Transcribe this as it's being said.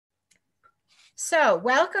So,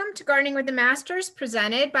 welcome to Gardening with the Masters,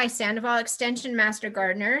 presented by Sandoval Extension Master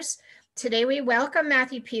Gardeners. Today we welcome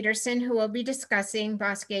Matthew Peterson, who will be discussing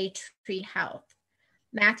Bosque tree health.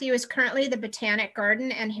 Matthew is currently the Botanic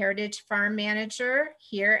Garden and Heritage Farm Manager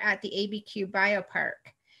here at the ABQ Biopark.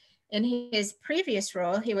 In his previous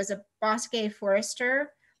role, he was a Bosque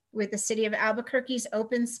forester with the City of Albuquerque's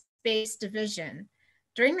Open Space Division.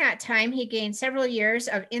 During that time, he gained several years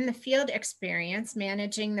of in-the-field experience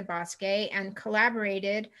managing the Bosque and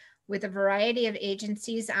collaborated with a variety of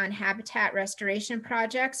agencies on habitat restoration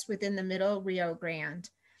projects within the Middle Rio Grande.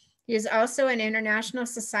 He is also an International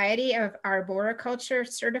Society of Arboriculture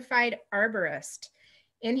certified arborist.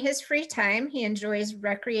 In his free time, he enjoys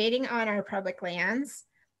recreating on our public lands,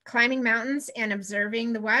 climbing mountains, and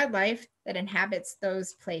observing the wildlife that inhabits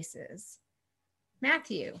those places.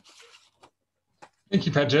 Matthew. Thank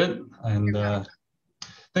you, Paget, and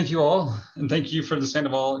thank you all, and thank you for the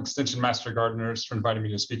Sandoval Extension Master Gardeners for inviting me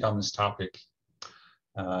to speak on this topic.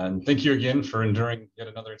 And thank you again for enduring yet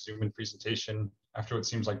another Zoom-in presentation after what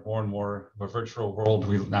seems like more and more of a virtual world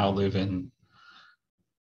we now live in.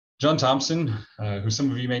 John Thompson, who some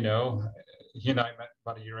of you may know, he and I met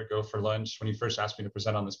about a year ago for lunch when he first asked me to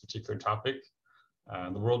present on this particular topic.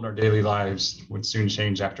 The world in our daily lives would soon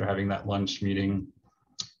change after having that lunch meeting.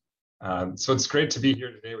 So it's great to be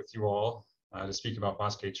here today with you all to speak about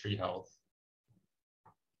Bosque tree health.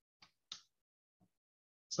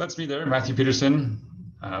 So that's me there, Matthew Peterson,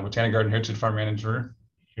 Botanic Garden Heritage Farm Manager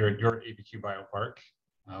here at your ABQ Biopark.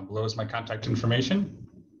 Below is my contact information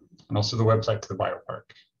and also the website to the biopark.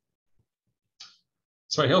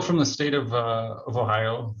 So I hail from the state of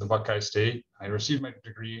Ohio, the Buckeye State. I received my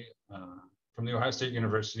degree from the Ohio State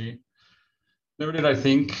University. Never did I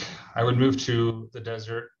think I would move to the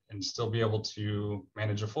desert and still be able to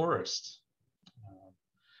manage a forest.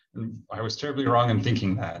 And I was terribly wrong in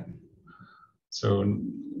thinking that. So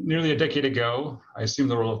nearly a decade ago, I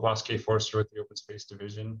assumed the role of Bosque forester with the Open Space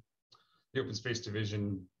Division. The Open Space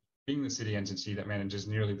Division being the city entity that manages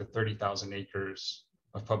nearly the 30,000 acres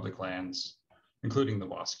of public lands, including the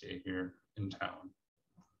Bosque here in town.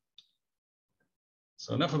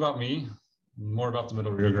 So enough about me, more about the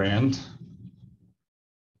Middle Rio Grande.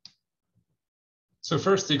 So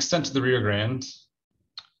first, the extent of the Rio Grande.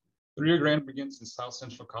 The Rio Grande begins in south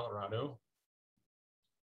central Colorado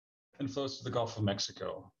and flows to the Gulf of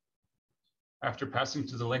Mexico. After passing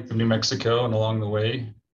to the length of New Mexico and along the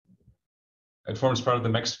way, it forms part of the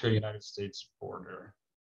Mexico-United States border.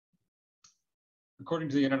 According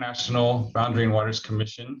to the International Boundary and Waters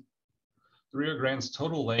Commission, the Rio Grande's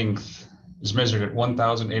total length is measured at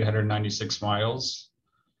 1,896 miles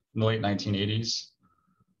in the late 1980s,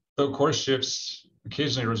 though course shifts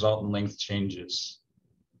occasionally result in length changes.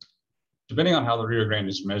 Depending on how the Rio Grande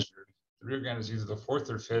is measured, the Rio Grande is either the fourth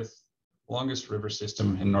or fifth longest river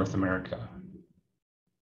system in North America.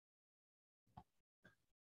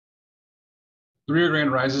 The Rio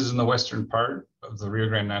Grande rises in the western part of the Rio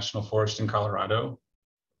Grande National Forest in Colorado.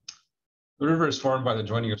 The river is formed by the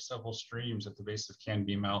joining of several streams at the base of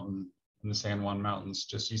Canby Mountain in the San Juan Mountains,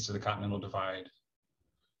 just east of the Continental Divide.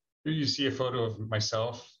 Here you see a photo of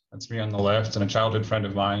myself, that's me on the left, and a childhood friend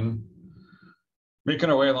of mine, making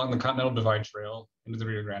our way along the Continental Divide Trail into the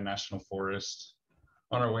Rio Grande National Forest,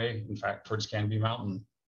 on our way, in fact, towards Canby Mountain.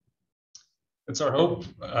 It's our hope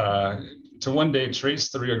to one day trace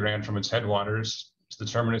the Rio Grande from its headwaters to the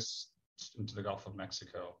terminus into the Gulf of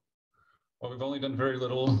Mexico. Well, we've only done very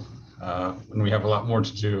little, and we have a lot more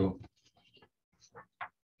to do.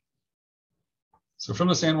 So from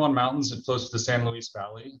the San Juan Mountains, it flows to the San Luis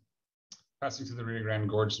Valley, passing through the Rio Grande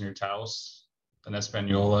Gorge near Taos, then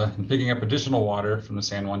Española, and picking up additional water from the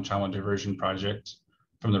San Juan Chama Diversion Project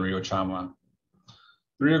from the Rio Chama.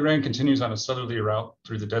 The Rio Grande continues on a southerly route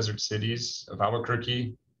through the desert cities of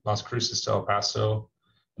Albuquerque, Las Cruces to El Paso,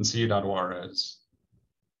 and Ciudad Juarez.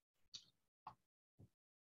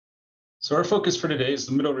 So our focus for today is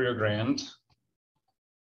the Middle Rio Grande,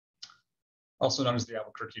 also known as the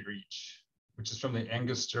Albuquerque Reach, which is from the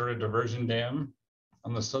Angostura Diversion Dam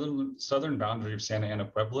on the southern boundary of Santa Ana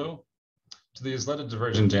Pueblo to the Isleta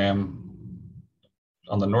Diversion Dam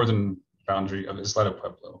on the northern boundary of Isleta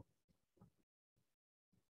Pueblo.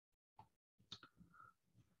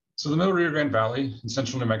 So the Middle Rio Grande Valley in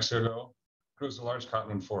central New Mexico grows a large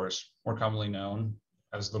cottonwood forest, more commonly known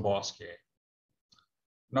as the Bosque.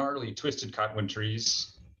 Gnarly, twisted cottonwood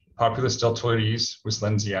trees, Populus deltoides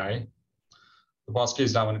wislenzii, the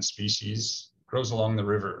Bosque's dominant species, grows along the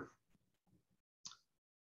river.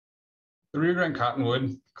 The Rio Grande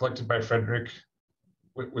cottonwood, collected by Frederick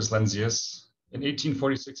Wislenzius in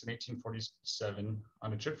 1846 and 1847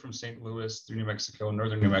 on a trip from St. Louis through New Mexico and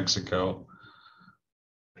northern New Mexico,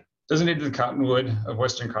 Designated the cottonwood of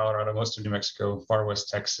western Colorado, most of New Mexico, far west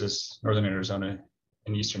Texas, northern Arizona,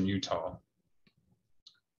 and eastern Utah.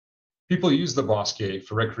 People use the bosque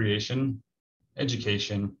for recreation,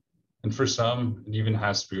 education, and for some, it even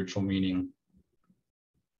has spiritual meaning.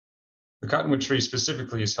 The cottonwood tree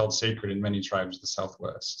specifically is held sacred in many tribes of the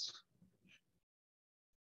Southwest.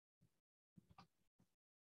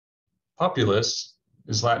 Populus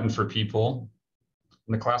is Latin for people,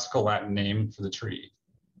 and the classical Latin name for the tree.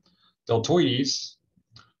 Deltoides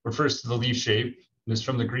refers to the leaf shape and is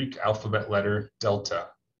from the Greek alphabet letter delta,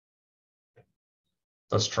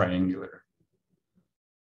 thus triangular.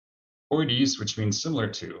 Oides, which means similar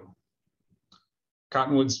to.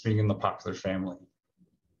 Cottonwoods being in the popular family.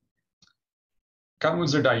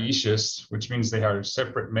 Cottonwoods are dioecious, which means they are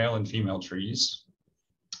separate male and female trees.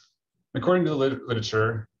 According to the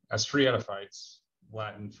literature, as free epiphytes,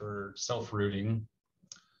 Latin for self-rooting,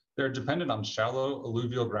 they're dependent on shallow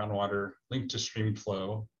alluvial groundwater linked to stream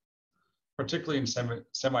flow, particularly in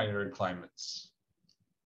semi-arid climates.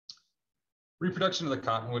 Reproduction of the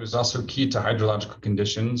cottonwood is also key to hydrological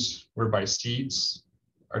conditions, whereby seeds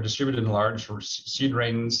are distributed in large seed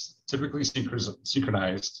rains, typically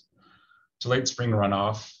synchronized to late spring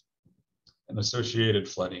runoff and associated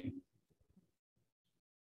flooding.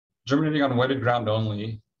 Germinating on wetted ground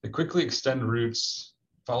only, they quickly extend roots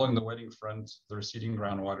following the wetting front of the receding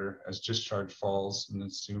groundwater as discharge falls in the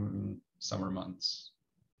ensuing summer months.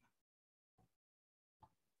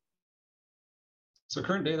 So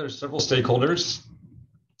current day, there's several stakeholders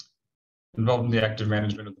involved in the active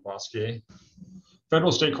management of the bosque.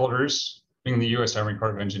 Federal stakeholders being the U.S. Army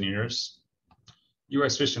Corps of Engineers,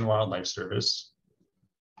 U.S. Fish and Wildlife Service,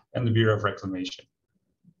 and the Bureau of Reclamation.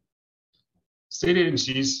 State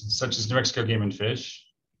agencies such as New Mexico Game and Fish,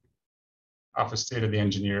 Office State of the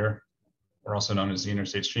Engineer, or also known as the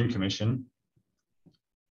Interstate Stream Commission,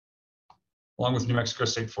 along with New Mexico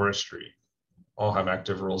State Forestry, all have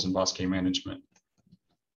active roles in bosque management.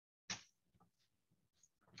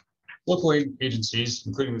 Local agencies,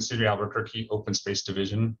 including the City of Albuquerque Open Space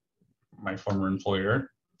Division, my former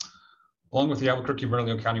employer, along with the Albuquerque Middle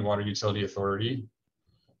Rio County Water Utility Authority,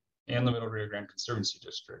 and the Middle Rio Grande Conservancy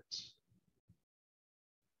District.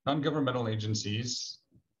 Non-governmental agencies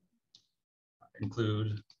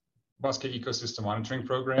include Bosque Ecosystem Monitoring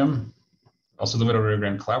Program, also the Middle Rio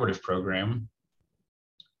Grande Collaborative Program,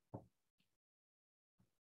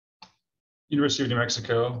 University of New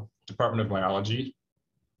Mexico Department of Biology,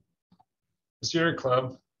 the Sierra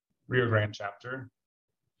Club Rio Grande chapter,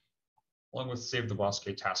 along with Save the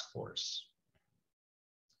Bosque Task Force.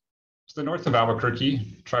 To the north of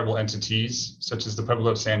Albuquerque, tribal entities such as the Pueblo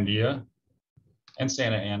of Sandia and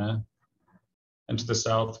Santa Ana, and to the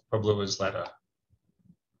south, Pueblo Isleta.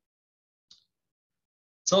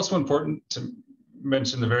 It's also important to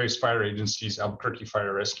mention the various fire agencies: Albuquerque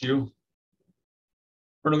Fire Rescue,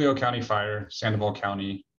 Bernalillo County Fire, Sandoval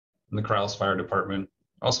County, and the Corrales Fire Department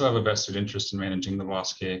also have a vested interest in managing the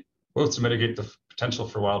bosque, both to mitigate the potential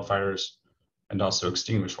for wildfires and also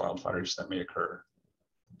extinguish wildfires that may occur.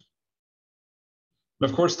 And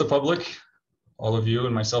of course, the public, all of you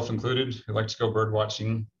and myself included, who like to go bird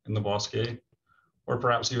watching in the bosque, or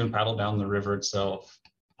perhaps even paddle down the river itself.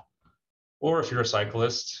 Or if you're a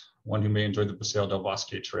cyclist, one who may enjoy the Paseo del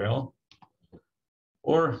Bosque Trail,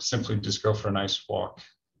 or simply just go for a nice walk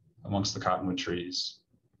amongst the cottonwood trees.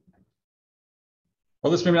 While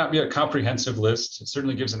this may not be a comprehensive list, it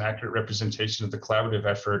certainly gives an accurate representation of the collaborative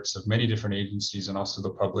efforts of many different agencies and also the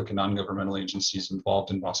public and non-governmental agencies involved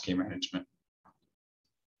in bosque management.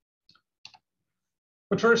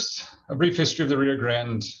 But first, a brief history of the Rio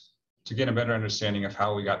Grande to gain a better understanding of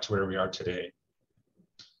how we got to where we are today.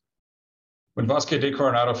 When Bosque de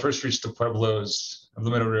Coronado first reached the pueblos of the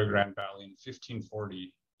Middle Rio Grande Valley in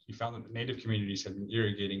 1540, he found that the native communities had been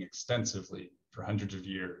irrigating extensively for hundreds of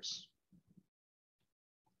years.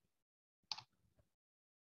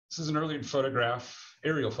 This is an early photograph,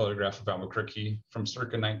 aerial photograph of Albuquerque from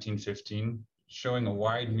circa 1915, showing a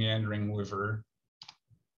wide meandering river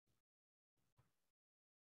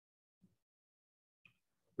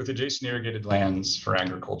with adjacent irrigated lands for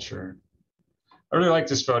agriculture. I really like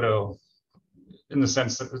this photo in the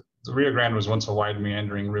sense that the Rio Grande was once a wide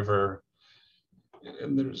meandering river.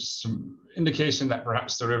 And there's some indication that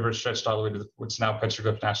perhaps the river stretched all the way to what's now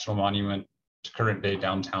Petroglyph National Monument to current day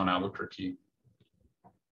downtown Albuquerque.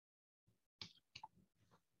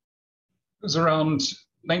 It was around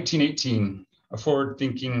 1918, a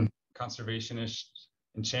forward-thinking conservationist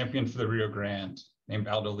and champion for the Rio Grande named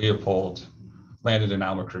Aldo Leopold landed in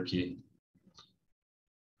Albuquerque.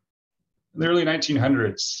 In the early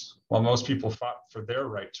 1900s, while most people fought for their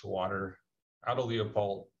right to water, Aldo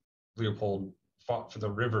Leopold Leopold fought for the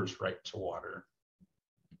river's right to water.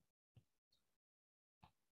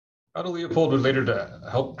 Aldo Leopold would later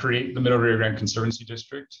help create the Middle Rio Grande Conservancy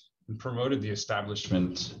District and promoted the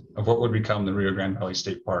establishment of what would become the Rio Grande Valley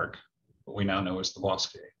State Park, what we now know as the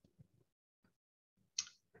Bosque.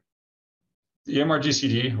 The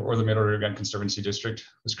MRGCD, or the Middle Rio Grande Conservancy District,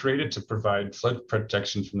 was created to provide flood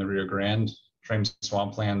protection from the Rio Grande, drain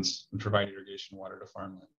swamplands, and provide irrigation water to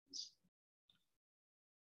farmlands.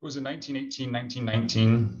 It was in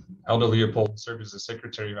 1918-1919, Aldo Leopold served as the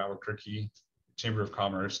Secretary of Albuquerque Chamber of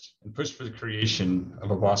Commerce and pushed for the creation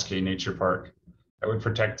of a Bosque nature park that would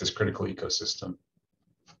protect this critical ecosystem.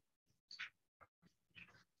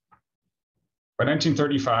 By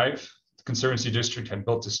 1935, the Conservancy District had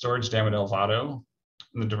built a storage dam at El Vado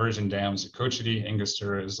and the diversion dams at Cochiti,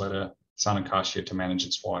 Angostura, Isleta, San Acacia to manage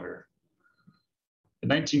its water. In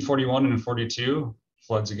 1941 and 42,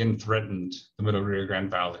 floods again threatened the Middle Rio Grande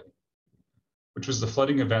Valley, which was the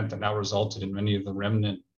flooding event that now resulted in many of the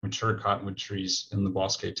remnant mature cottonwood trees in the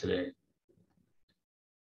Bosque today.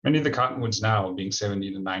 Many of the cottonwoods now being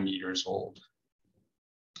 70 to 90 years old.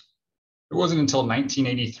 It wasn't until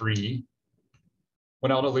 1983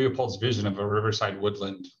 when Aldo Leopold's vision of a riverside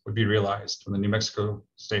woodland would be realized when the New Mexico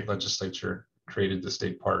State Legislature created the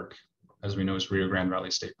state park, as we know as Rio Grande Valley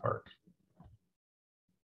State Park.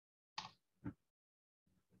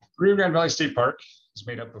 Rio Grande Valley State Park is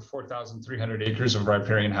made up of 4,300 acres of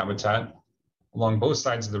riparian habitat along both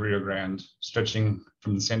sides of the Rio Grande, stretching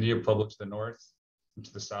from the Sandia Pueblo to the north and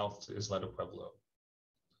to the south to Isleta Pueblo.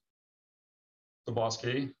 The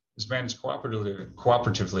Bosque is managed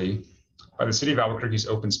cooperatively by the City of Albuquerque's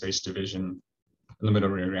Open Space Division in the Middle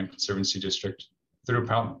Rio Grande Conservancy District through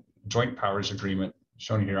a joint powers agreement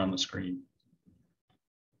shown here on the screen.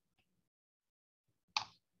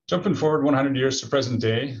 Jumping forward 100 years to present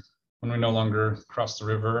day, when we no longer cross the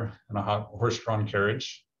river in a horse-drawn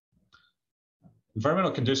carriage,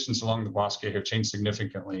 environmental conditions along the Bosque have changed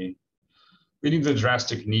significantly, leading to the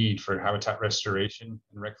drastic need for habitat restoration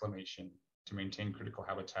and reclamation to maintain critical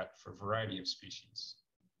habitat for a variety of species.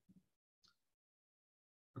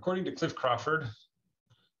 According to Cliff Crawford,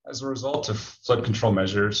 as a result of flood control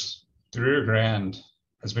measures, the Rio Grande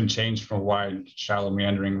has been changed from a wide, shallow,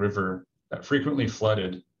 meandering river that frequently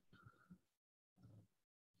flooded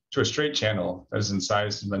to a straight channel that is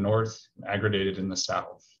incised in the north and aggregated in the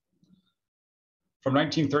south. From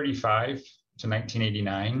 1935 to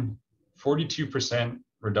 1989, 42%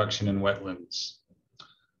 reduction in wetlands.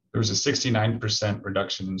 There was a 69%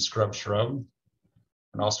 reduction in scrub shrub,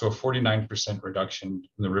 and also a 49% reduction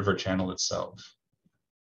in the river channel itself.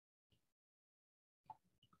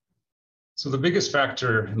 So the biggest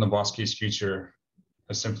factor in the Bosque's future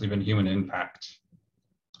has simply been human impact.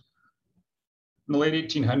 In the late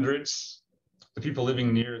 1800s, the people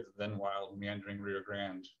living near the then wild meandering Rio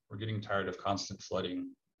Grande were getting tired of constant flooding,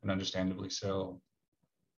 and understandably so.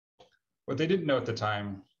 What they didn't know at the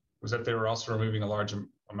time was that they were also removing a large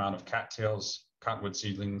amount of cattails, cottonwood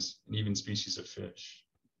seedlings, and even species of fish.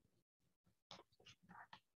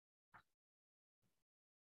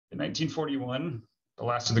 In 1941, the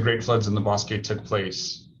last of the great floods in the Bosque took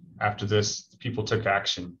place. After this, the people took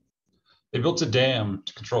action. They built a dam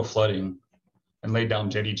to control flooding and laid down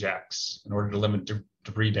jetty jacks in order to limit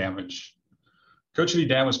debris damage. Cochiti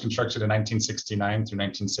Dam was constructed in 1969 through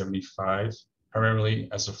 1975, primarily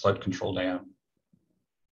as a flood control dam.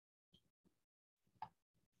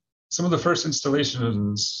 Some of the first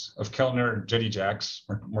installations of Kellner jetty jacks,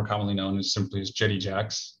 more commonly known as simply as jetty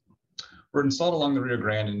jacks, were installed along the Rio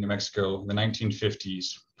Grande in New Mexico in the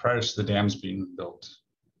 1950s, prior to the dams being built.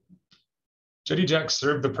 Jetty jacks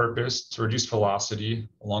served the purpose to reduce velocity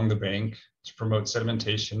along the bank, to promote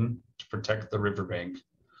sedimentation, to protect the riverbank,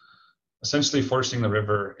 essentially forcing the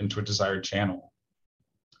river into a desired channel.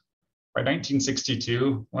 By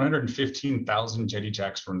 1962, 115,000 jetty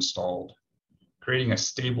jacks were installed, creating a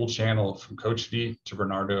stable channel from Cochiti to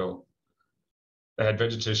Bernardo that had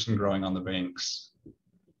vegetation growing on the banks.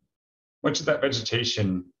 Much of that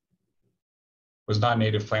vegetation was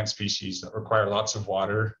non-native plant species that require lots of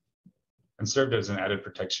water and served as an added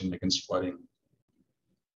protection against flooding.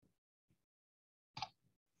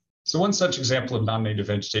 So one such example of non-native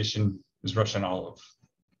vegetation is Russian olive.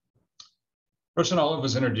 Russian olive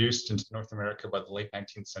was introduced into North America by the late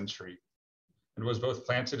 19th century and was both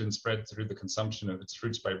planted and spread through the consumption of its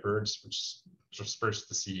fruits by birds, which dispersed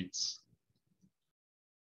the seeds.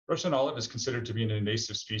 Russian olive is considered to be an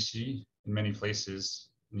invasive species in many places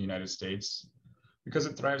in the United States because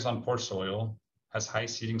it thrives on poor soil, has high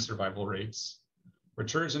seeding survival rates,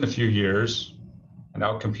 matures in a few years, and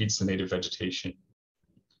outcompetes the native vegetation.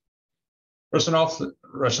 Russian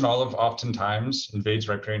olive oftentimes invades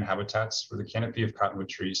riparian habitats where the canopy of cottonwood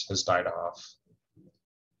trees has died off.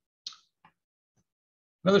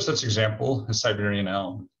 Another such example is Siberian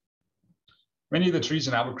elm. Many of the trees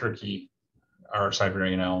in Albuquerque are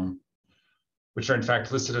Siberian elm, which are in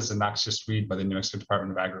fact listed as a noxious weed by the New Mexico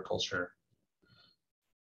Department of Agriculture.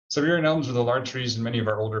 Siberian elms are the large trees in many of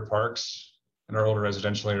our older parks and our older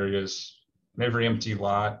residential areas, in every empty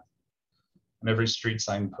lot, and every street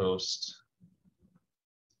sign post.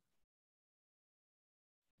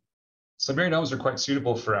 Siberian elms are quite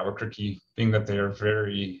suitable for Albuquerque, being that they are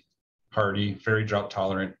very hardy, very drought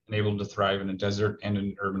tolerant, and able to thrive in a desert and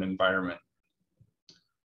an urban environment.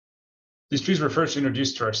 These trees were first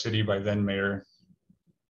introduced to our city by then Mayor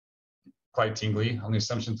Clyde Tingley on the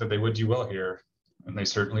assumption that they would do well here, and they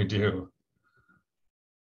certainly do.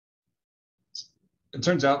 It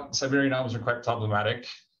turns out Siberian elms are quite problematic.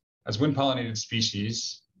 As wind-pollinated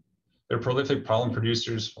species, they're prolific pollen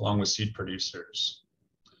producers along with seed producers.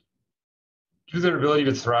 Due to their ability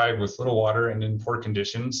to thrive with little water and in poor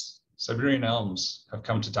conditions, Siberian elms have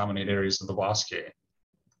come to dominate areas of the Bosque.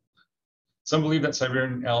 Some believe that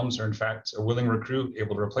Siberian elms are in fact a willing recruit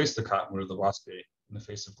able to replace the cottonwood of the Bosque in the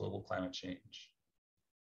face of global climate change.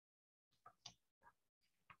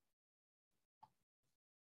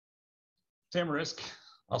 Tamarisk,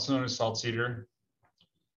 also known as salt cedar,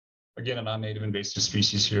 again a non-native invasive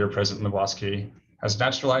species here present in the Bosque, has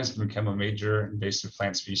naturalized and become a major invasive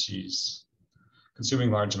plant species,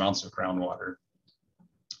 consuming large amounts of groundwater.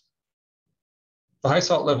 The high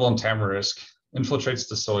salt level in tamarisk infiltrates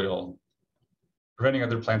the soil, preventing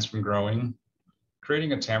other plants from growing,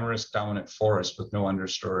 creating a tamarisk dominant forest with no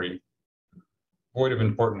understory, void of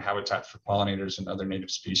important habitat for pollinators and other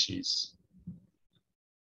native species.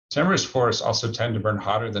 Tamarisk forests also tend to burn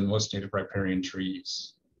hotter than most native riparian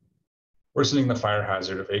trees, worsening the fire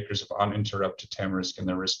hazard of acres of uninterrupted tamarisk and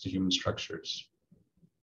their risk to human structures.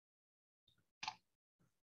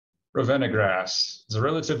 Ravenna grass is a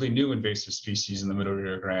relatively new invasive species in the Middle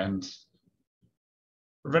Rio Grande.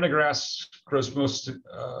 Ravenna grass grows most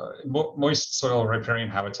moist soil riparian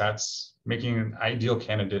habitats, making it an ideal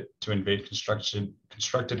candidate to invade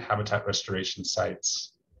constructed habitat restoration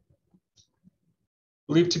sites.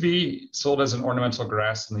 Believed to be sold as an ornamental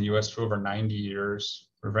grass in the US for over 90 years,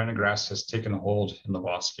 Ravenna grass has taken hold in the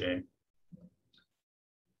Bosque.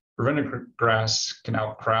 Ravenna grass can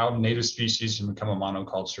outcrowd native species and become a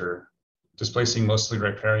monoculture, displacing mostly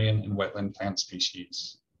riparian and wetland plant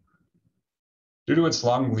species. Due to its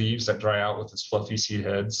long leaves that dry out with its fluffy seed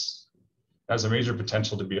heads, it has a major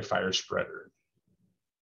potential to be a fire spreader.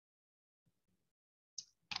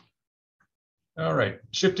 All right,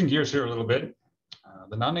 shifting gears here a little bit.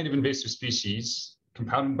 The non-native invasive species,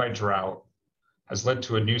 compounded by drought, has led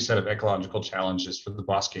to a new set of ecological challenges for the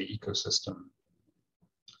Bosque ecosystem.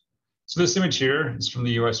 So this image here is from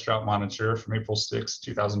the US Drought Monitor from April 6,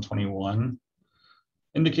 2021,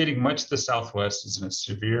 indicating much of the Southwest is in a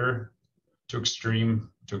severe to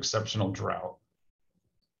extreme to exceptional drought.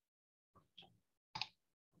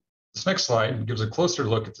 This next slide gives a closer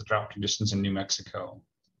look at the drought conditions in New Mexico.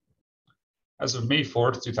 As of May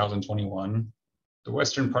 4th, 2021, the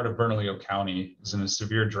western part of Bernalillo County is in a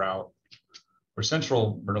severe drought, where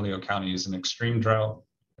central Bernalillo County is in extreme drought,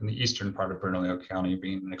 and the eastern part of Bernalillo County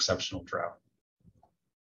being an exceptional drought.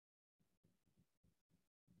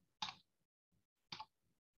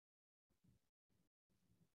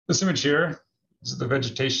 This image here is the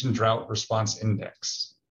Vegetation Drought Response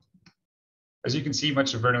Index. As you can see,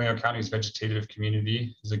 much of Bernalillo County's vegetative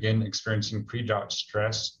community is again experiencing pre-drought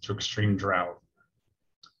stress to extreme drought.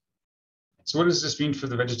 So what does this mean for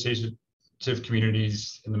the vegetative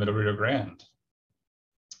communities in the Middle Rio Grande?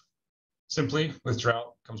 Simply, with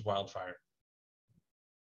drought comes wildfire.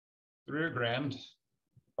 The Rio Grande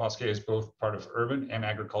Bosque is both part of urban and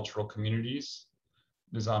agricultural communities.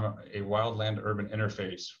 It is on a wildland-urban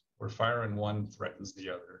interface where fire in one threatens the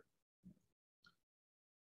other.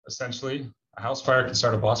 Essentially, a house fire can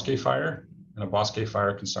start a bosque fire, and a bosque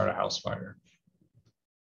fire can start a house fire.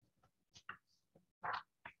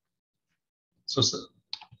 So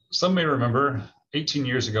some may remember 18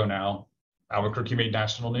 years ago now, Albuquerque made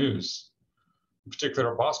national news. In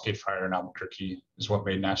particular, a bosque fire in Albuquerque is what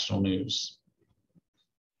made national news.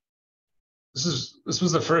 This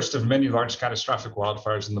was the first of many large catastrophic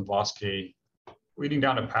wildfires in the Bosque, leading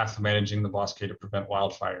down a path of managing the Bosque to prevent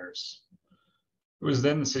wildfires. It was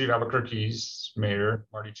then the city of Albuquerque's mayor,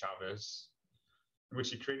 Marty Chavez, in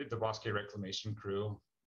which he created the Bosque Reclamation Crew,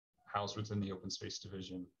 housed within the Open Space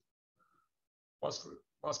Division.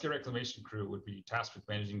 Bosque Reclamation Crew would be tasked with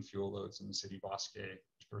managing fuel loads in the city Bosque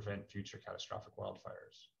to prevent future catastrophic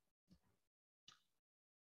wildfires.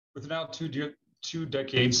 With now two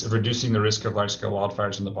decades of reducing the risk of large-scale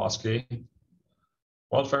wildfires in the Bosque,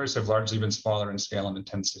 wildfires have largely been smaller in scale and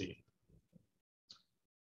intensity.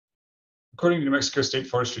 According to New Mexico State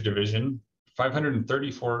Forestry Division,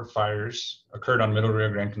 534 fires occurred on Middle Rio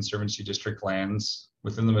Grande Conservancy District lands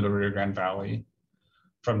within the Middle Rio Grande Valley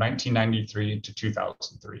from 1993 to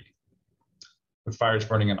 2003, with fires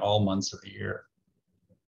burning in all months of the year.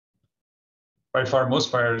 By far,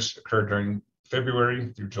 most fires occurred during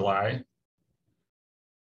February through July.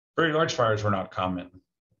 Very large fires were not common.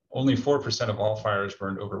 Only 4% of all fires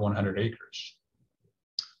burned over 100 acres.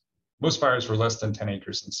 Most fires were less than 10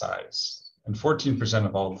 acres in size, and 14%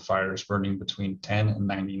 of all the fires burning between 10 and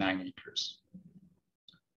 99 acres.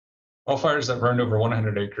 All fires that burned over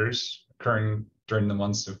 100 acres occurring during the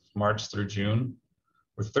months of March through June,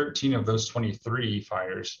 with 13 of those 23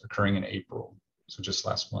 fires occurring in April, so just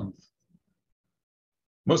last month.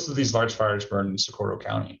 Most of these large fires burned in Socorro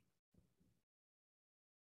County.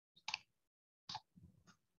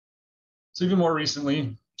 So even more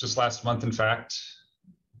recently, just last month, in fact,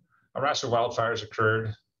 a rash of wildfires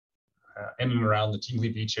occurred in and around the Tingley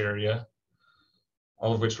Beach area,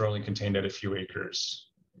 all of which were only contained at a few acres.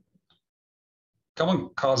 Common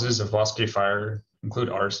causes of Bosque fire include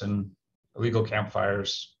arson, illegal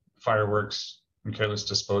campfires, fireworks, and careless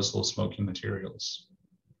disposal of smoking materials.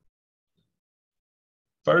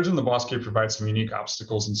 Fires in the Bosque provide some unique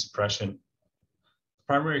obstacles in suppression. The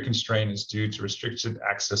primary constraint is due to restricted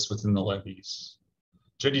access within the levees,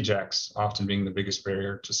 jetty jacks often being the biggest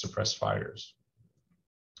barrier to suppress fires.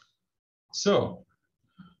 So,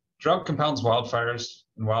 drought compounds wildfires,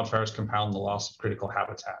 and wildfires compound the loss of critical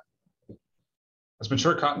habitat. As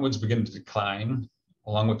mature cottonwoods begin to decline,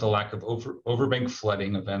 along with the lack of overbank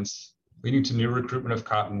flooding events leading to new recruitment of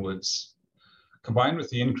cottonwoods, combined with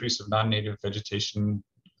the increase of non-native vegetation,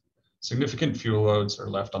 significant fuel loads are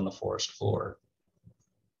left on the forest floor.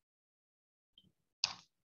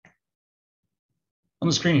 On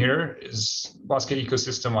the screen here is Bosque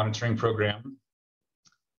Ecosystem Monitoring Program,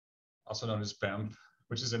 also known as BEMP,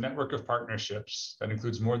 which is a network of partnerships that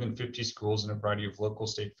includes more than 50 schools and a variety of local,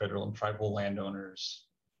 state, federal, and tribal landowners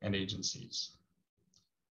and agencies.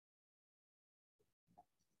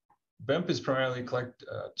 BEMP is primarily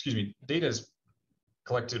data is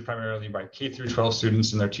collected primarily by K through 12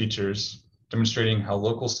 students and their teachers, demonstrating how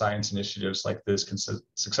local science initiatives like this can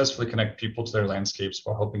successfully connect people to their landscapes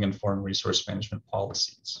while helping inform resource management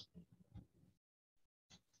policies.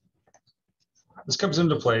 This comes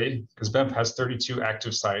into play because BEMP has 32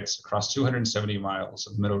 active sites across 270 miles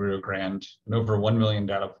of Middle Rio Grande, and over 1 million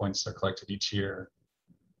data points are collected each year.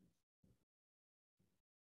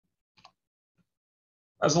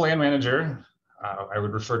 As a land manager, I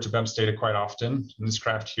would refer to BEMP's data quite often. In this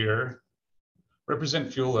graph here,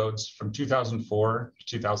 represent fuel loads from 2004 to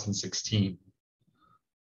 2016.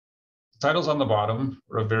 The titles on the bottom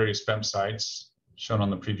are of various BEMP sites, shown on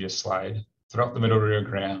the previous slide, throughout the Middle Rio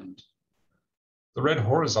Grande. The red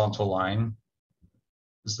horizontal line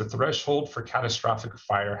is the threshold for catastrophic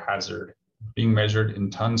fire hazard, being measured in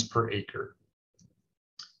tons per acre.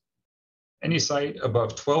 Any site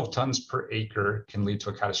above 12 tons per acre can lead to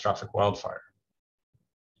a catastrophic wildfire.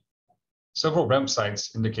 Several BEMP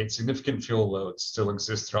sites indicate significant fuel loads still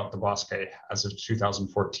exist throughout the Bosque as of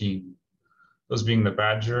 2014, those being the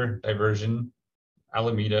Badger, Diversion,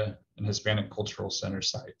 Alameda, and Hispanic Cultural Center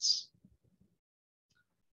sites.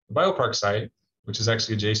 The Biopark site, which is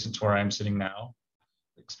actually adjacent to where I'm sitting now,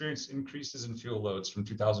 experienced increases in fuel loads from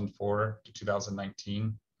 2004 to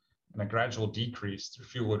 2019, and a gradual decrease through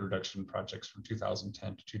fuel load reduction projects from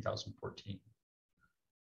 2010 to 2014.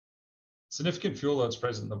 Significant fuel loads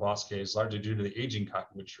present in the Bosque is largely due to the aging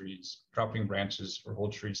cottonwood trees, dropping branches or whole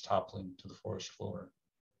trees toppling to the forest floor.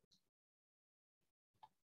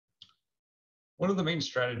 One of the main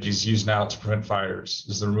strategies used now to prevent fires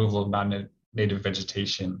is the removal of non-native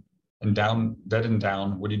vegetation and deaden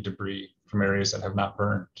down woody debris from areas that have not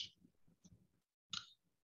burned.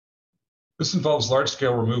 This involves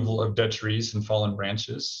large-scale removal of dead trees and fallen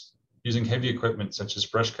branches, using heavy equipment such as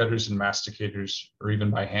brush cutters and masticators, or even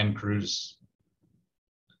by hand crews.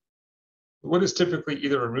 The wood is typically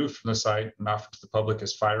either removed from the site and offered to the public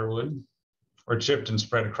as firewood, or chipped and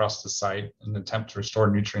spread across the site in an attempt to restore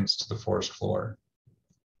nutrients to the forest floor.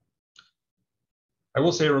 I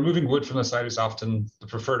will say removing wood from the site is often the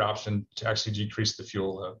preferred option to actually decrease the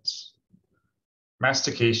fuel loads.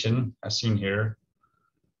 Mastication, as seen here,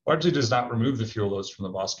 largely does not remove the fuel loads from the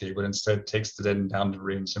Bosque, but instead takes the deadened down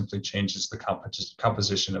debris and simply changes the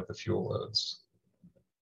composition of the fuel loads.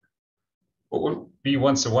 What would be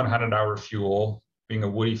once a 100-hour fuel, being a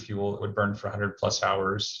woody fuel that would burn for 100+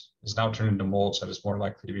 hours, is now turned into mulch that is more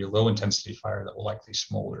likely to be a low intensity fire that will likely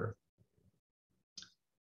smolder.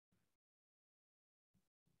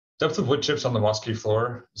 Depth of wood chips on the bosque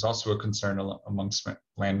floor is also a concern amongst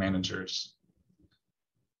land managers.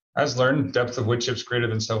 As learned, depth of wood chips greater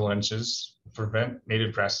than several inches prevent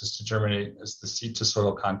native grasses to germinate as the seed to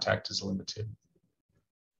soil contact is limited.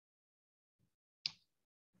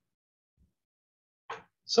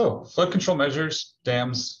 So, flood control measures,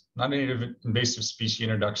 dams, non-native invasive species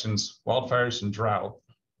introductions, wildfires, and drought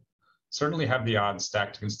certainly have the odds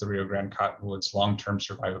stacked against the Rio Grande cottonwood's long-term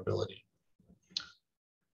survivability.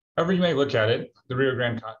 However you may look at it, the Rio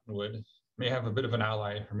Grande cottonwood may have a bit of an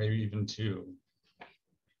ally, or maybe even two.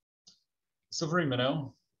 Silvery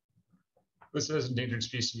minnow, listed as endangered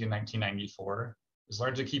species in 1994, is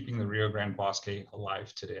largely keeping the Rio Grande bosque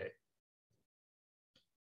alive today.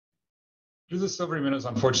 Due to the silvery minnow's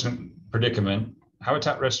unfortunate predicament,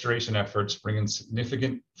 habitat restoration efforts bring in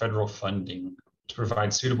significant federal funding to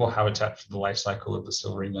provide suitable habitat for the life cycle of the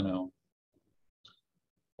silvery minnow.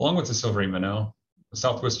 Along with the silvery minnow, the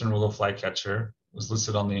southwestern willow flycatcher was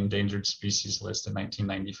listed on the endangered species list in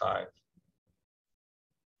 1995.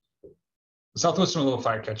 The southwestern willow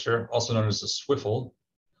flycatcher, also known as the swiffle,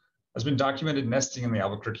 has been documented nesting in the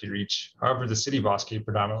Albuquerque Reach. However, the city bosque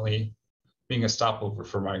predominantly being a stopover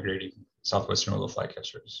for migrating southwestern willow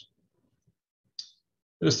flycatchers.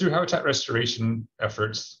 It is through habitat restoration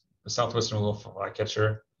efforts, the southwestern willow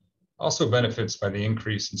flycatcher also benefits by the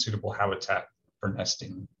increase in suitable habitat for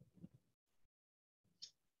nesting.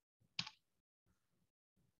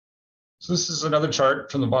 So this is another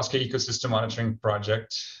chart from the Bosque Ecosystem Monitoring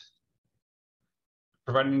Project,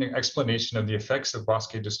 providing an explanation of the effects of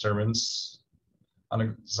bosque disturbance on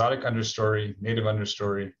exotic understory, native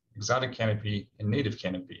understory, exotic canopy, and native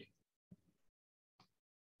canopy.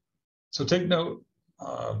 So take note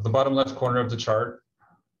of the bottom left corner of the chart,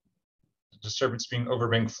 the disturbance being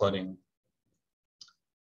overbank flooding.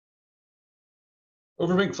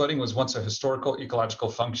 Overbank flooding was once a historical ecological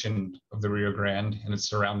function of the Rio Grande and its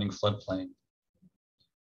surrounding floodplain.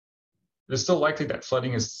 It is still likely that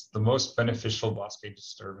flooding is the most beneficial bosque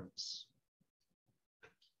disturbance.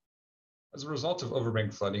 As a result of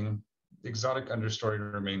overbank flooding, the exotic understory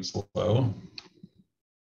remains low.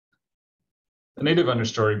 The native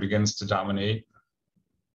understory begins to dominate.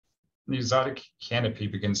 The exotic canopy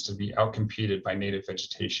begins to be outcompeted by native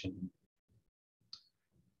vegetation.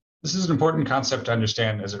 This is an important concept to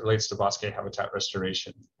understand as it relates to bosque habitat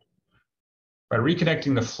restoration. By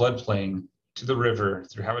reconnecting the floodplain to the river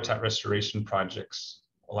through habitat restoration projects,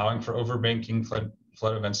 allowing for overbanking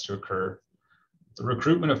flood events to occur, the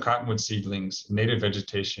recruitment of cottonwood seedlings and native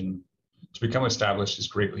vegetation to become established is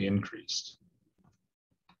greatly increased.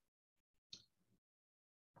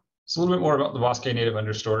 So a little bit more about the bosque native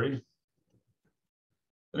understory.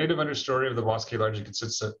 The native understory of the bosque largely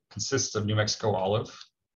consists of New Mexico olive,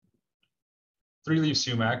 three-leaf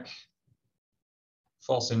sumac,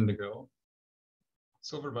 false indigo,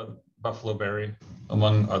 silver buffalo berry,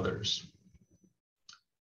 among others.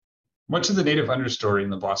 Much of the native understory in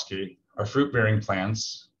the bosque are fruit-bearing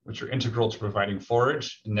plants, which are integral to providing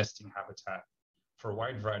forage and nesting habitat for a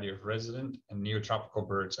wide variety of resident and neotropical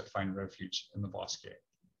birds that find refuge in the bosque.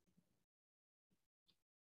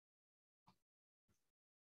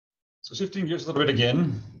 So shifting gears a little bit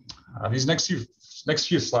again, these next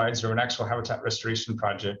few slides are an actual habitat restoration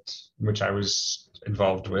project in which I was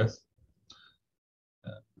involved with.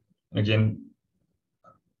 And again,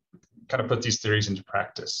 kind of put these theories into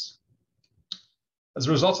practice. As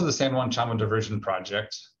a result of the San Juan Chama Diversion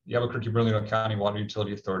Project, the Albuquerque Bernalillo County Water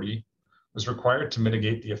Utility Authority was required to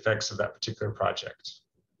mitigate the effects of that particular project.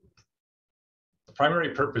 The primary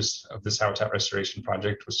purpose of this habitat restoration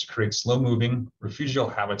project was to create slow-moving, refugial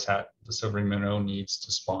habitat the silvery minnow needs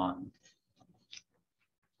to spawn.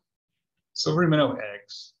 Silvery minnow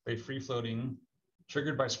eggs lay free-floating,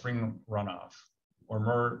 triggered by spring runoff, or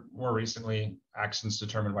more recently, actions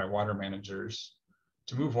determined by water managers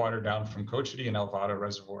to move water down from Cochiti and Alvada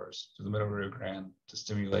reservoirs to the Middle Rio Grande to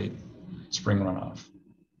stimulate spring runoff.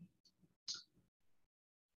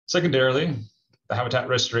 Secondarily, the habitat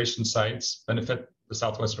restoration sites benefit the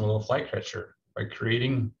southwestern willow flycatcher by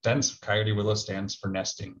creating dense coyote willow stands for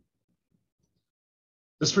nesting.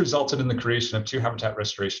 This resulted in the creation of two habitat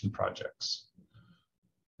restoration projects.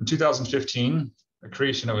 In 2015, the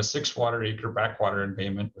creation of a 6-water-acre backwater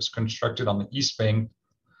embayment was constructed on the east bank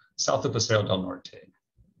south of Paseo del Norte.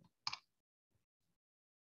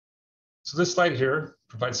 So this slide here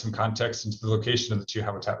provides some context into the location of the two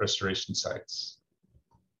habitat restoration sites.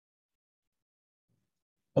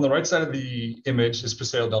 On the right side of the image is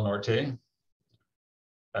Paseo del Norte,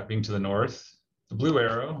 that being to the north. The blue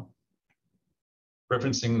arrow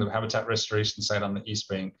referencing the habitat restoration site on the east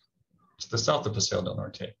bank to the south of Paseo del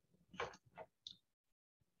Norte.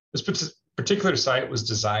 This particular site was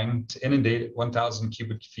designed to inundate at 1,000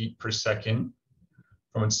 cubic feet per second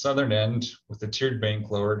from its southern end, with the tiered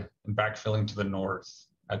bank lowered and backfilling to the north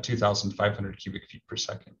at 2,500 cubic feet per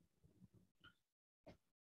second.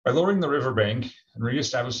 By lowering the riverbank and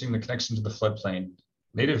reestablishing the connection to the floodplain,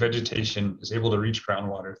 native vegetation is able to reach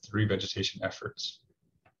groundwater through revegetation efforts.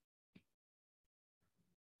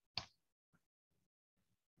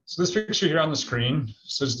 So this picture here on the screen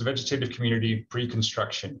shows the vegetative community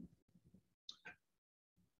pre-construction.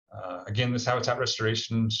 Again, this habitat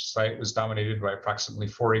restoration site was dominated by approximately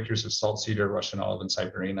 4 acres of salt cedar, Russian olive, and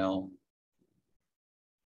Siberian elm.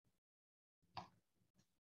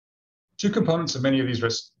 Two components of many of these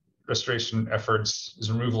restoration efforts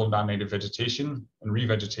is removal of non-native vegetation and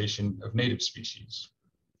revegetation of native species.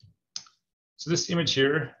 So this image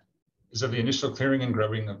here is of the initial clearing and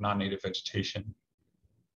grubbing of non-native vegetation.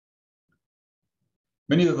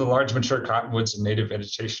 Many of the large mature cottonwoods and native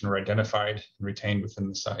vegetation were identified and retained within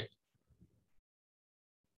the site.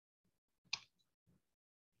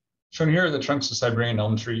 Shown here are the trunks of Siberian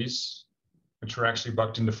elm trees, which were actually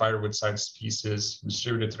bucked into firewood-sized pieces and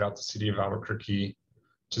distributed throughout the city of Albuquerque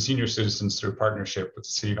to senior citizens through a partnership with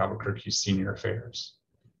the City of Albuquerque's Senior Affairs.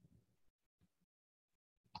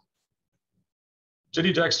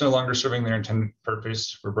 Jetty jacks no longer serving their intended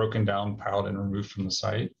purpose were broken down, piled, and removed from the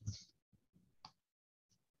site.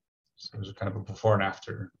 So there's a kind of a before and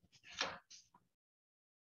after.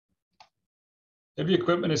 Heavy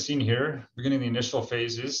equipment is seen here, beginning the initial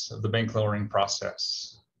phases of the bank lowering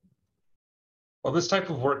process. While this type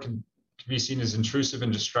of work can be seen as intrusive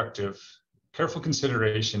and destructive, careful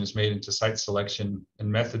consideration is made into site selection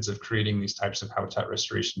and methods of creating these types of habitat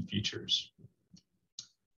restoration features.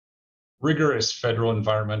 Rigorous federal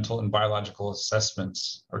environmental and biological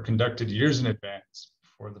assessments are conducted years in advance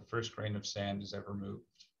before the first grain of sand is ever moved.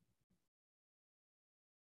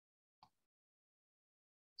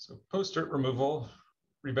 So post-dirt removal,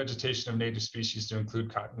 revegetation of native species to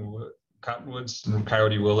include cottonwoods and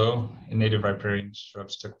coyote willow and native riparian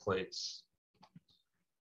shrubs took place.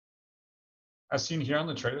 As seen here on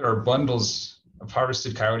the trailer are bundles of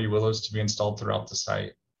harvested coyote willows to be installed throughout the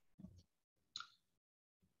site.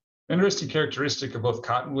 An interesting characteristic of both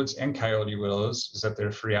cottonwoods and coyote willows is that they're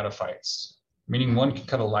phreatophytes, meaning one can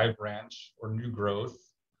cut a live branch or new growth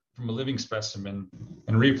from a living specimen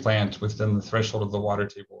and replant within the threshold of the water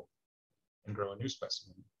table and grow a new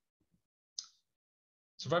specimen.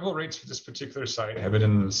 Survival rates for this particular site have been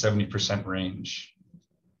in the 70% range.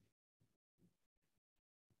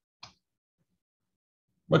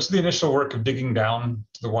 Much of the initial work of digging down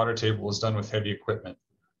to the water table is done with heavy equipment.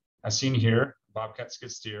 As seen here, a bobcat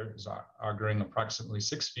skid steer is augering approximately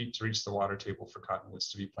 6 feet to reach the water table for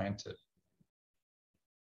cottonwoods to be planted.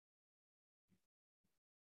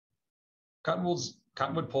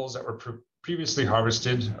 Cottonwood poles that were previously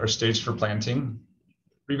harvested are staged for planting.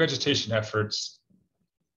 Revegetation efforts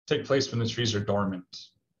take place when the trees are dormant.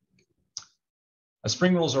 As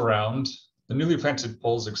spring rolls around, the newly planted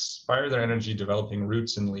poles expire their energy, developing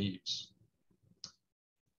roots and leaves.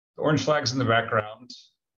 The orange flags in the background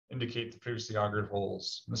indicate the previously augured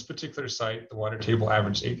holes. In this particular site, the water table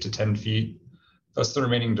averaged 8 to 10 feet, thus the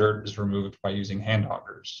remaining dirt is removed by using hand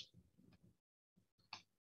augers.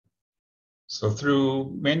 So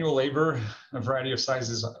through manual labor, a variety of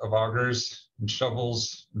sizes of augers and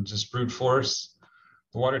shovels and just brute force,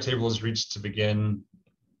 the water table is reached to begin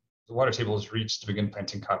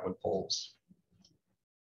planting cottonwood poles.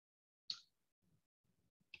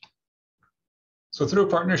 So through a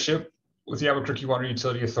partnership with the Albuquerque Water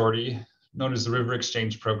Utility Authority, known as the River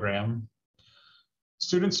Exchange Program,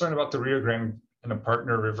 students learn about the Rio Grande and a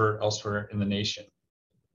partner river elsewhere in the nation.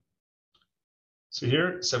 So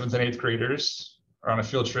here, 7th and 8th graders are on a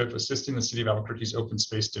field trip assisting the City of Albuquerque's Open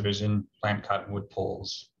Space Division plant cottonwood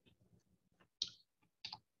poles.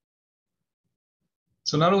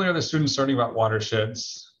 So not only are the students learning about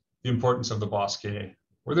watersheds, the importance of the Bosque,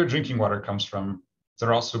 where their drinking water comes from,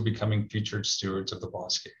 they're also becoming featured stewards of the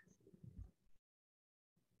Bosque.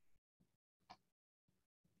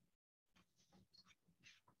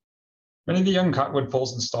 Many of the young cottonwood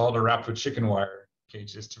poles installed are wrapped with chicken wire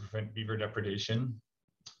cages to prevent beaver depredation.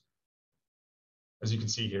 As you can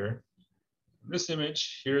see here, this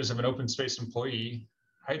image here is of an open space employee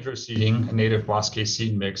hydro-seeding a native Bosque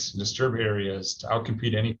seed mix in disturbed areas to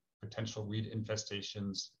outcompete any potential weed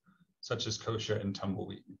infestations such as kochia and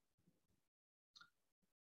tumbleweed.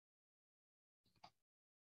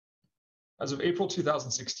 As of April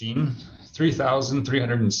 2016,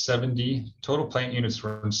 3,370 total plant units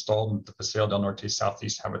were installed at the Paseo del Norte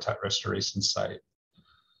Southeast Habitat Restoration Site.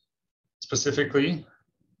 Specifically,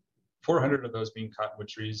 400 of those being cottonwood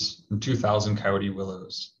trees and 2,000 coyote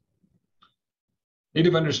willows.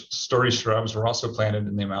 Native understory shrubs were also planted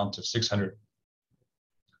in the amount of 600.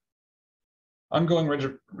 Ongoing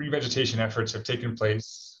revegetation efforts have taken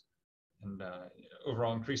place and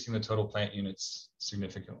overall increasing the total plant units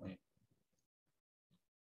significantly.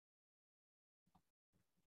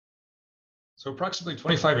 So approximately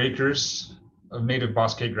 25 acres of native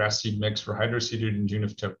Bosque grass seed mix were hydroseeded in June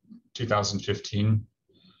of 2015 and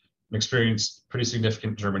experienced pretty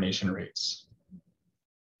significant germination rates.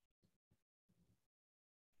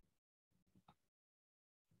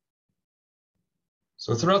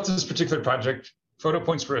 So throughout this particular project, photo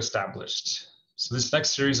points were established. So this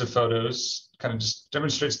next series of photos kind of just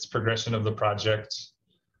demonstrates the progression of the project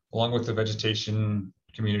along with the vegetation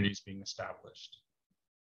communities being established.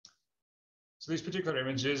 So these particular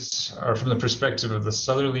images are from the perspective of the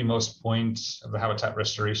southerlymost point of the habitat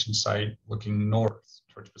restoration site looking north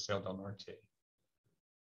towards Paseo del Norte.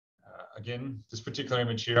 Again, this particular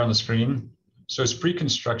image here on the screen shows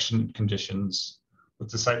pre-construction conditions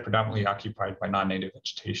with the site predominantly occupied by non-native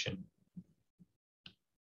vegetation.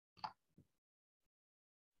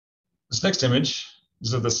 This next image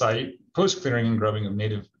is of the site post-clearing and grubbing of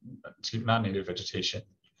non-native vegetation.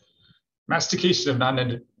 Mastication of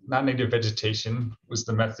non-native vegetation was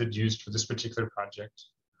the method used for this particular project,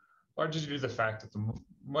 largely due to the fact that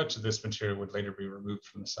much of this material would later be removed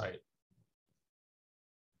from the site.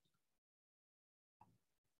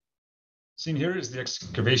 Seen here is the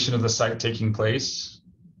excavation of the site taking place.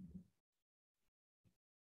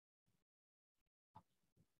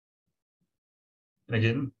 And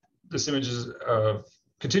again, this image is of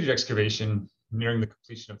continued excavation nearing the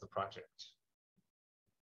completion of the project.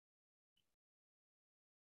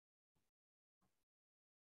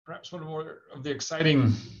 Perhaps one more of the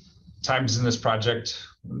exciting times in this project,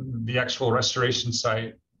 the actual restoration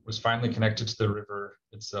site was finally connected to the river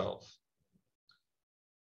itself.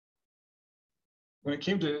 When it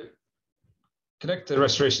came to connect the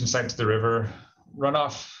restoration site to the river,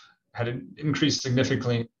 runoff had increased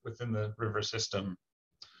significantly within the river system,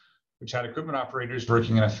 which had equipment operators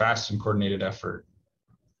working in a fast and coordinated effort.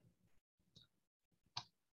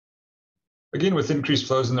 Again, with increased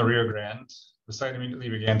flows in the Rio Grande, the site immediately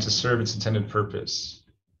began to serve its intended purpose.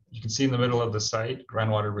 You can see in the middle of the site,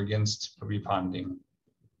 groundwater begins to be ponding.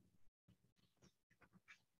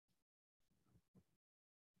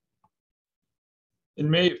 In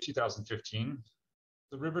May of 2015,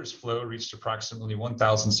 the river's flow reached approximately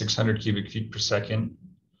 1,600 cubic feet per second,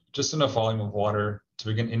 just enough volume of water to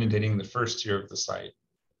begin inundating the first tier of the site.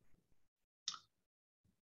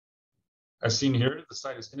 As seen here, the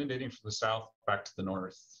site is inundating from the south back to the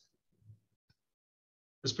north.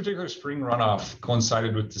 This particular spring runoff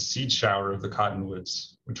coincided with the seed shower of the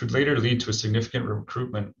cottonwoods, which would later lead to a significant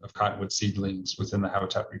recruitment of cottonwood seedlings within the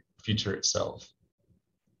habitat feature itself.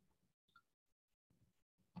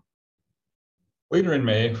 Later in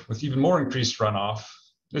May, with even more increased runoff,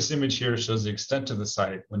 this image here shows the extent of the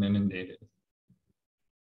site when inundated.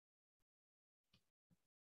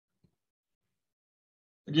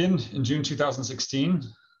 Again, in June 2016,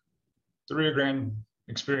 the Rio Grande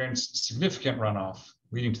experienced significant runoff,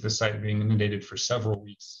 leading to the site being inundated for several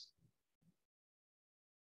weeks.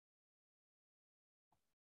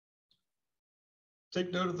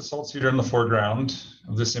 Take note of the salt cedar in the foreground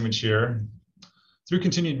of this image here. Through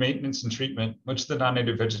continued maintenance and treatment, much of the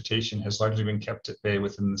non-native vegetation has largely been kept at bay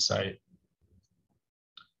within the site.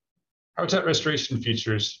 Habitat restoration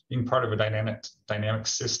features, being part of a dynamic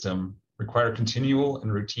system, require continual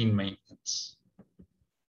and routine maintenance.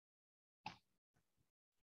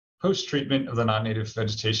 Post-treatment of the non-native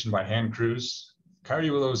vegetation by hand crews,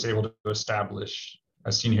 coyote willow is able to establish,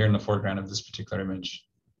 as seen here in the foreground of this particular image.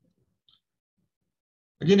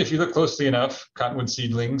 Again, if you look closely enough, cottonwood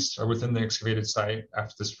seedlings are within the excavated site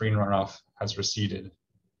after the spring runoff has receded.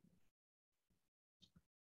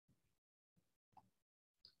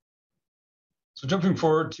 So jumping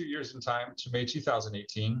forward 2 years in time to May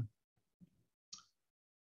 2018,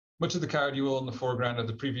 much of the coyote willow in the foreground of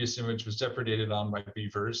the previous image was depredated on by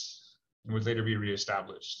beavers and would later be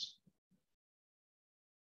reestablished.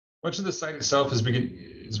 Much of the site itself is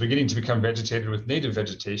beginning to become vegetated with native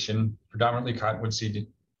vegetation, predominantly cottonwood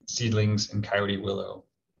seedlings and coyote willow.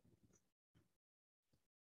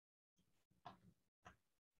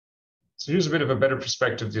 So here's a bit of a better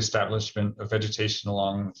perspective of the establishment of vegetation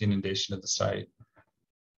along with the inundation of the site.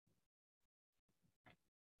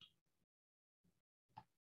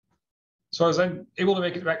 So So I was able to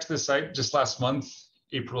make it back to the site just last month,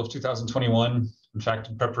 April of 2021, in fact,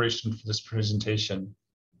 in preparation for this presentation.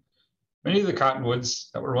 Many of the cottonwoods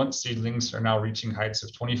that were once seedlings are now reaching heights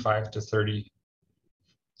of 25 to 30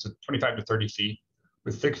 feet,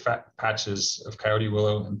 with thick fat patches of coyote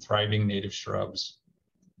willow and thriving native shrubs.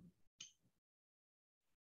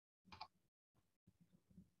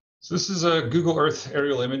 So this is a Google Earth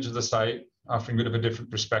aerial image of the site, offering a bit of a different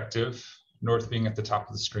perspective, north being at the top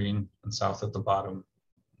of the screen and south at the bottom.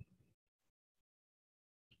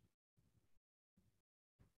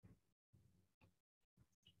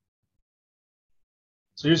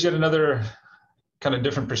 So here's yet another kind of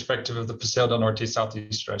different perspective of the Paseo del Norte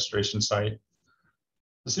Southeast Restoration Site.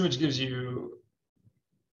 This image gives you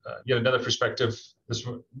yet another perspective. This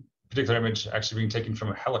particular image actually being taken from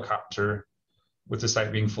a helicopter with the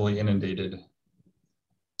site being fully inundated.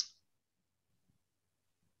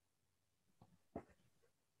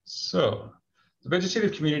 So the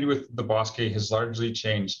vegetative community with the Bosque has largely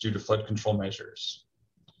changed due to flood control measures.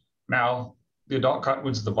 Now, the adult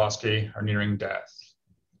cottonwoods of the Bosque are nearing death.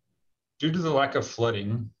 Due to the lack of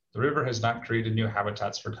flooding, the river has not created new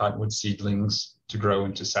habitats for cottonwood seedlings to grow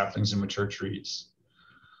into saplings and mature trees.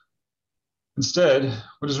 Instead,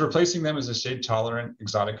 what is replacing them is a shade-tolerant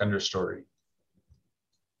exotic understory.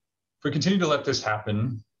 If we continue to let this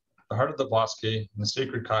happen, the heart of the Bosque and the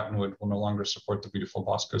sacred cottonwood will no longer support the beautiful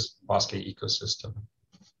Bosque ecosystem.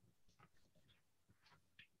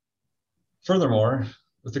 Furthermore,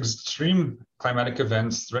 with extreme climatic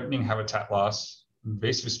events threatening habitat loss,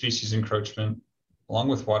 invasive species encroachment, along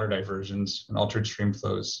with water diversions and altered stream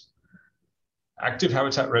flows, active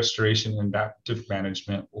habitat restoration and adaptive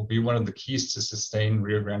management will be one of the keys to sustain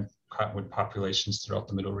Rio Grande cottonwood populations throughout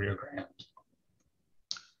the Middle Rio Grande.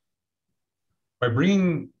 By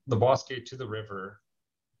bringing the Bosque to the river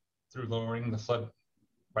through lowering the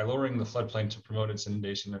floodplain to promote its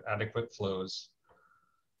inundation of adequate flows,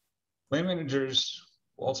 land managers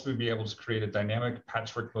will also be able to create a dynamic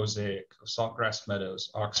patchwork mosaic of saltgrass meadows,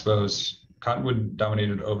 oxbows,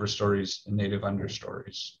 cottonwood-dominated overstories, and native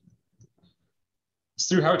understories. It's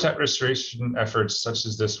through habitat restoration efforts such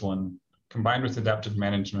as this one, combined with adaptive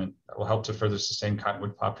management, that will help to further sustain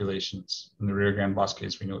cottonwood populations in the Rio Grande Bosque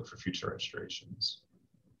as we know it for future restorations.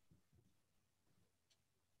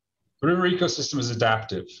 The river ecosystem is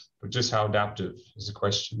adaptive, but just how adaptive is a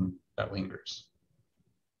question that lingers.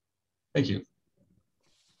 Thank you.